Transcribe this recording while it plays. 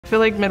feel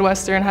like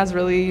Midwestern has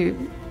really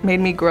made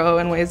me grow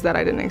in ways that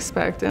I didn't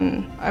expect,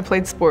 and I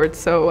played sports,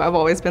 so I've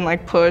always been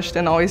like pushed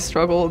and always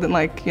struggled, and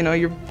like, you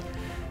know,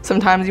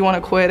 sometimes you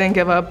want to quit and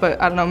give up, but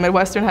I don't know,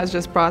 Midwestern has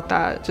just brought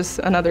that, just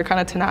another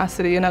kind of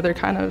tenacity, another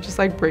kind of just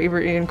like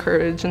bravery and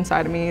courage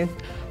inside of me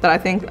that I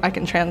think I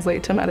can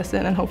translate to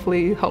medicine and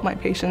hopefully help my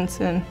patients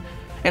in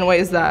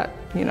ways that,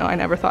 you know, I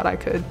never thought I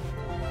could.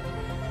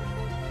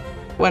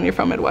 When you're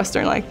from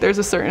Midwestern, like there's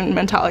a certain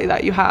mentality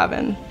that you have,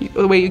 and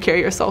the way you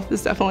carry yourself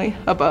is definitely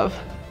above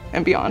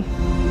and beyond.